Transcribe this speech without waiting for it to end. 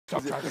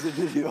Stop trying to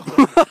video.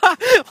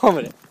 1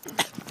 minute.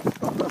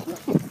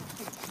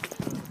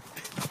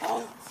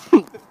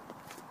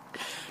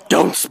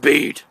 Don't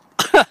speed.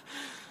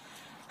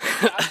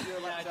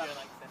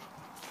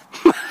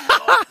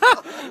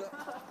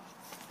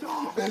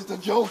 There's the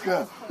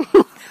Joker.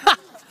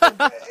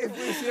 If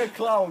we see a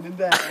clown in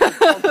there,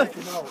 I'll take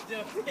him out.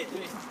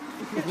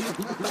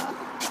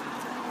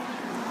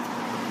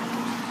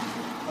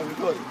 Are we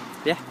good?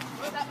 Yeah.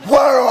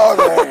 Where are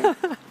they?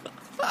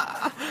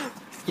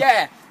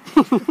 Yeah.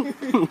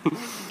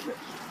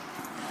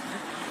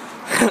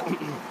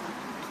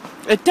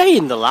 A day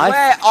in the life.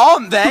 Where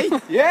aren't they?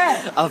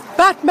 Yeah. Of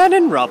Batman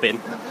and Robin.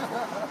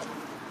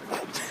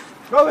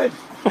 Robin.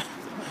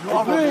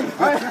 Robin.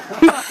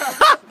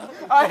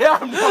 I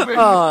am Robin.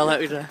 Oh,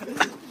 let me know.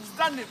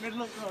 Stand it,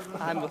 middle of the road.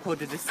 I'm the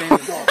hooded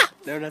assailant.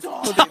 Known as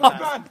hooded Oh,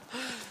 man.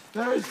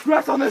 There is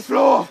grass on this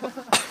floor.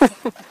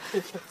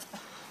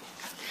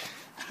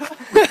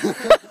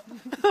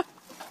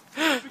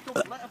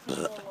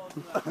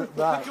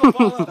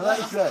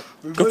 Alexa,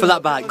 Go for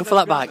that bike, go for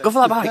that bike, go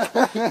for that bike,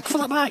 go for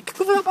that bike,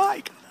 go for that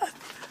bike.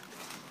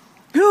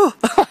 Go!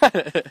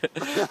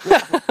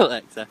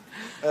 Alexa.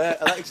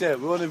 Alexa,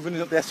 we're only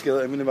running up the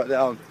escalator and running back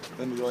down.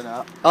 Then we're going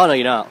out. Oh no,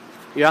 you're not.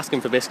 You're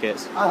asking for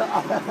biscuits.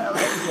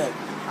 Alexa,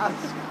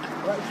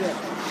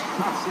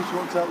 ask if she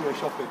wants help with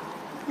shopping.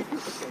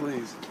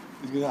 Please.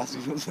 He's going to ask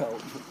if she wants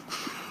help.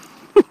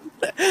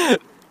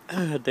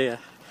 Oh dear.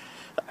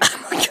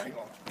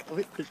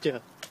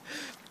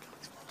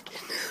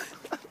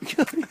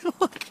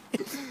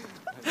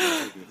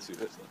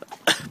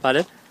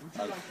 Pardon?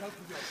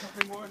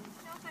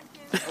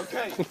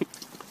 Okay.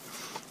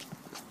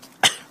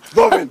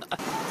 Robin.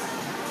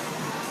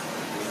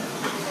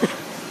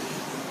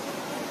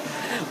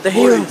 The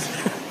heroes.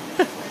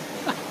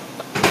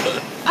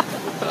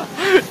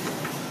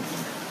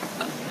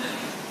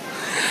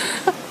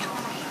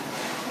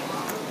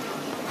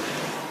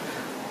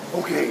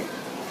 Okay.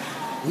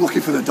 I'm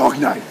looking for the Dark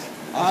Knight.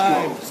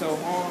 I'm so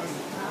horny.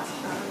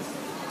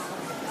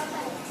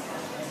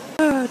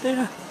 Oh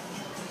dear.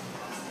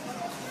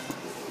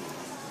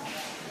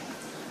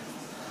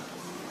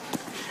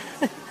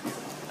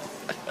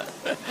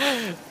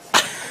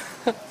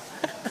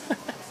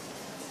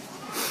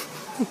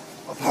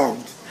 A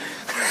pound.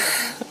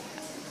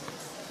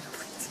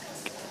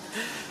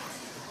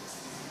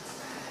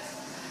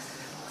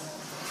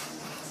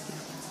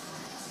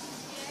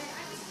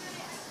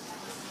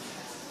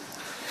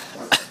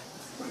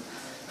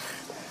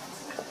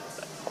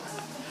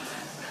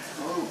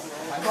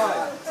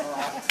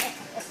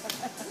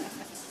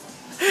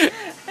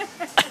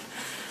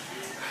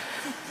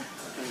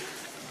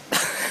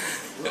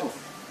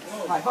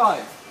 High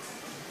five.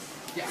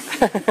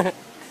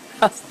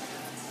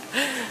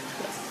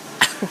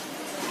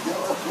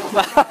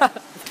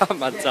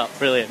 Batman's up,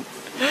 brilliant.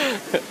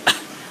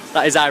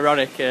 That is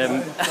ironic.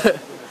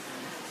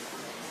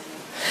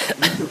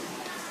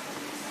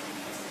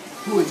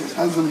 Who is this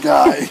handsome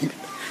guy?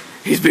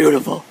 He's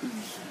beautiful.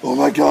 Oh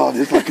my god,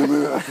 it's like a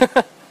mirror.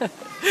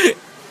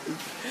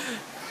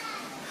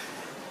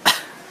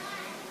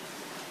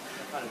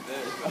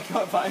 I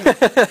can't find it.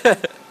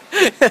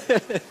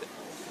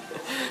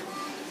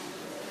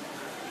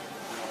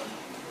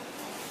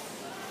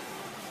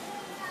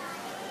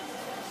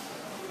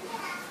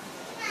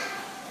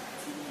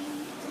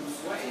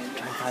 Try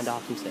and find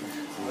Arkham City.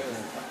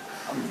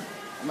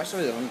 I'm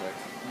actually really hungry.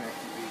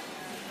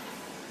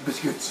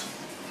 Biscuits.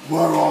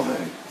 Where are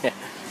they? Yeah.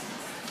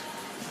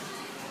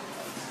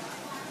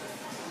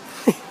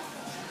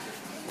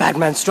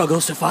 Batman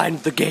struggles to find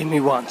the game he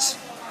wants.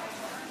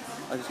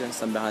 I'm just going to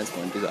stand behind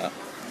someone and do that.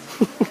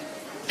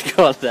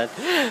 Go on then.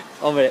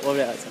 1 minute,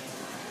 Alexa.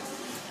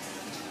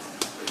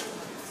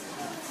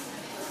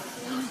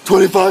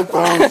 25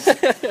 pounds.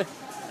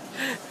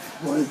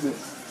 What is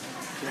this?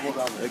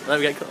 Let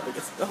me get caught.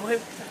 Oh,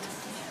 wait.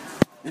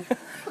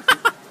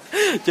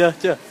 Joe.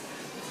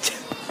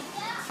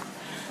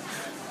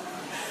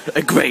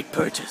 A great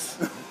purchase.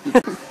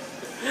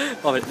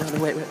 Oh, wait. No,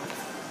 wait.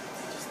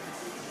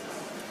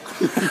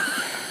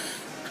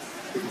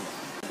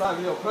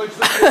 Time, you approach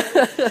them.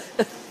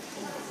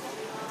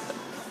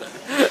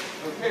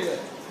 Okay then.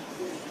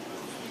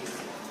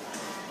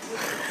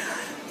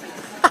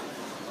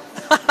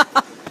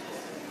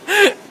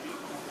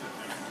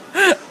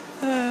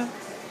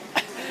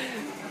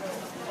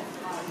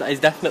 That is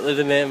definitely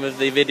the name of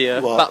the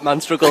video. What?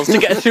 Batman struggles to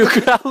get through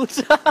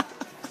crowds.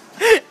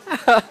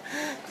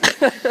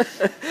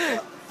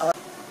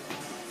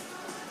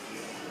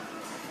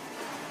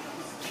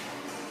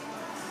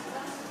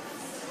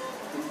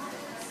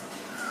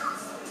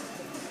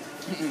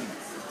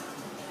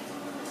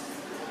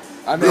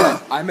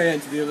 I may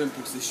enter the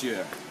Olympics this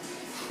year.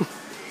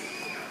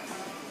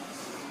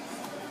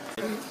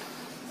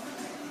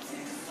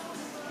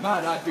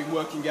 Man, I've been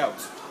working out.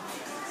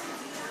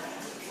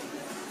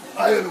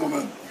 Iron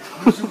Woman.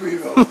 The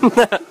superhero.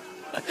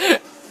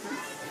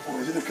 Or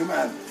is it a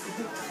command?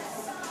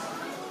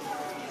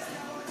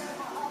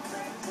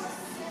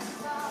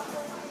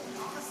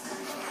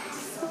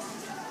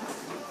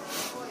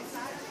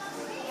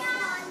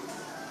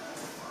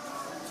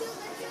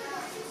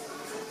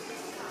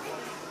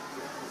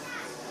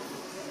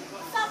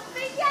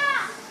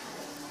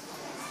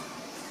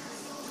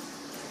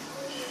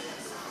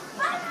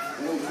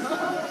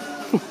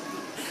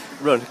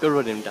 Run, go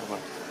running down.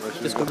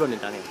 Just go running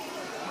down here.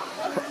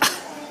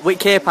 Which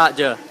care part,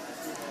 Joe?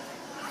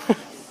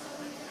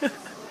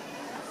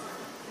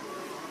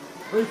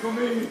 Wait for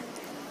me!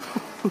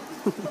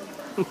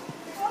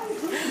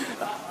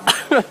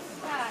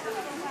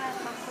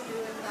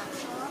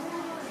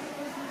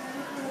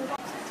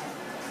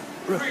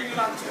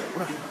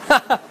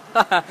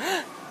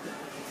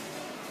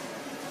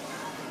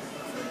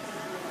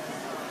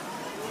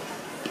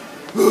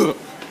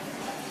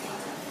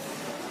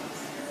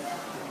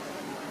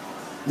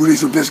 We need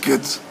some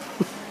biscuits.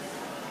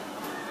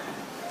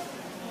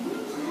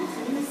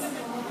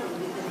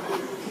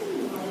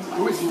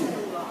 Who is he?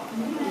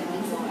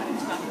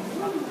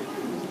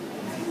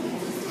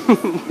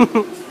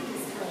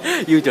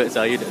 You do it,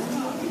 so you do it.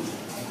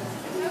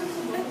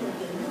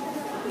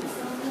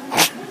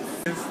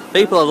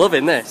 People are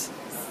loving this.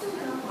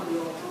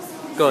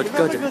 Good,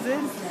 good.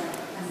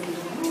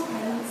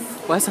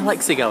 Where's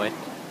Alexi going?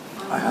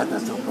 I had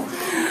that so far.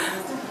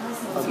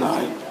 I'm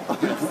not.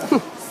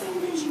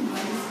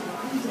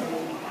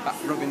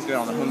 Robin's going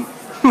on the hunt.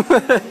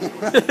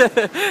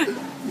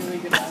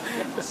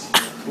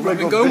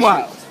 Robin going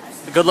wild.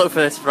 Good luck for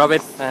this, Robin.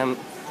 Come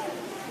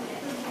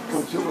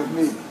chill with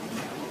me.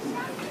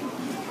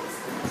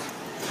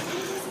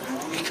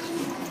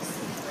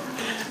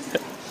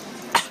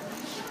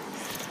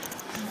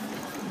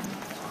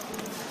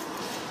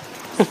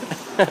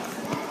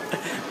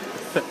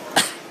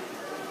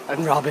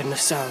 And Robin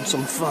has found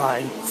some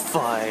fine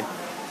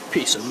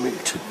piece of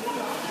meat.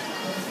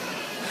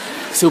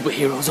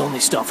 Superheroes only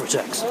stop for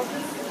sex.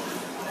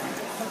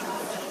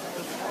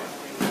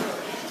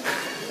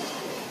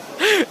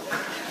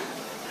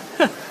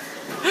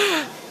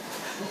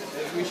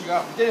 We should go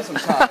out for dinner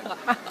sometime.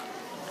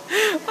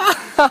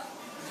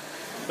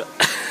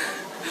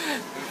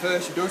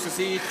 First, you dose the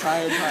seed, try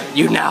and try.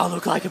 You now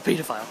look like a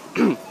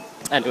paedophile.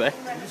 Anyway.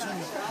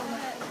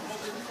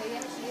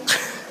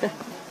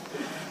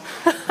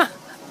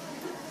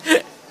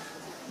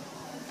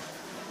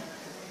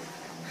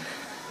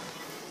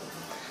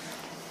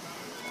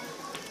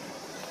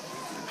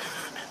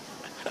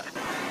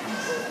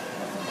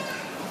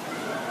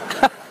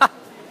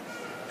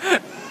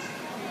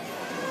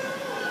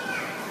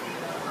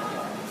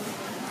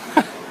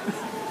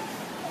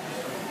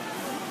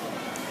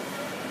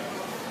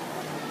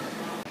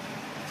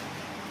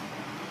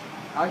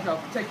 I shall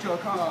protect your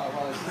car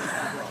while it's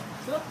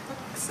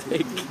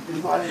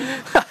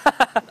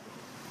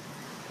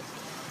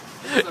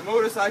It's a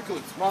motorcycle,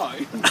 it's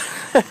mine.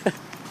 I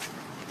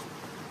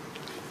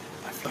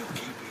feel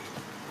creepy.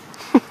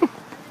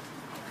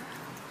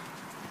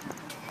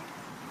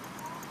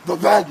 The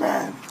bad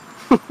man.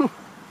 You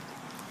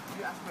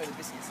ask where the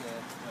biscuits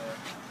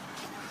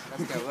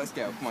let's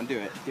go. Come on, do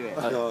it.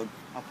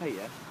 I'll pay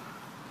you.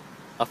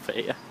 I'll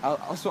pay you.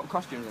 I'll swap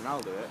costumes and I'll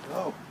do it.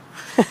 Oh.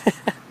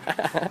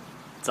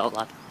 It's all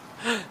lad.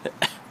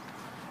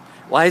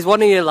 Why is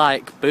one of your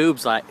like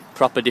boobs like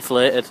proper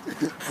deflated?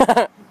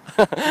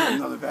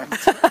 Another bag.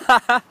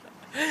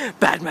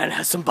 Batman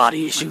has some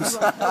body issues.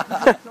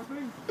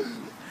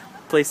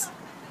 Please.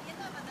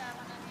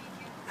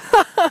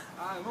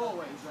 I'm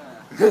always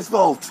there. His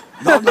fault,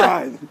 not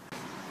mine.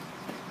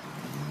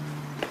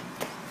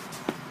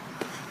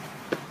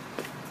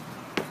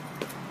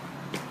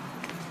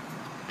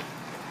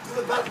 To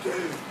the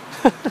Batcave.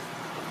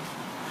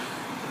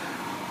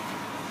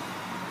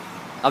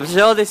 I'm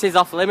sure this is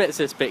off limits,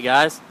 this bit,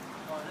 guys.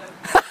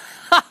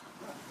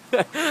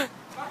 Batman,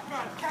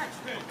 catch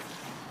me!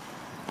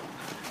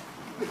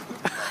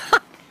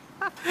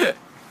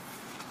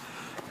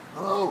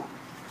 Hello.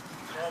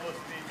 Almost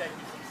be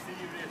taking some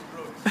serious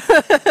drugs.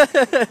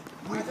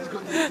 Wait, it's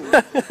good to see you.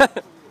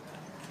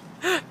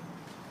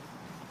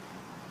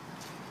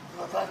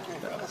 The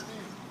Batcave, LSD.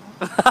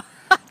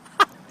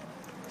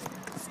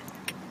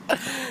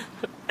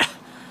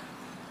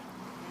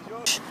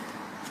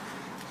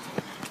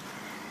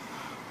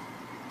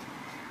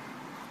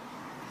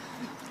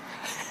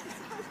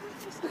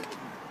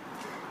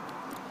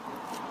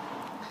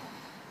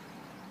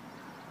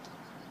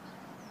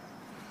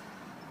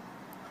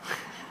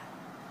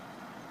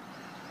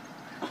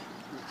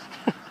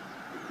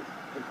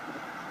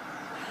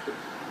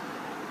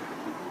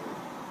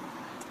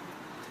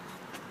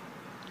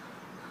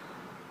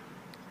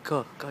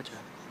 Go, Joe.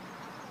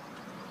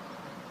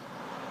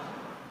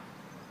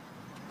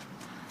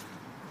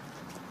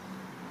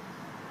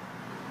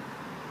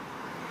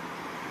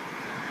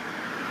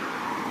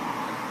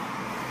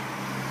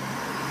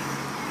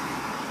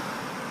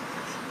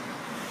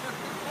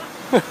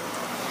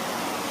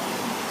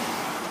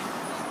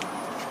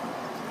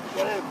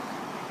 Get him.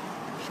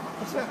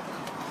 What's that?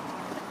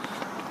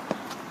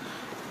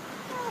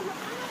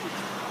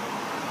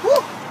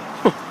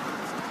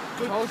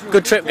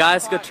 Good trip,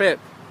 guys. Good trip.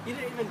 You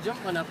didn't even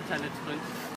jump when I pretended to punch.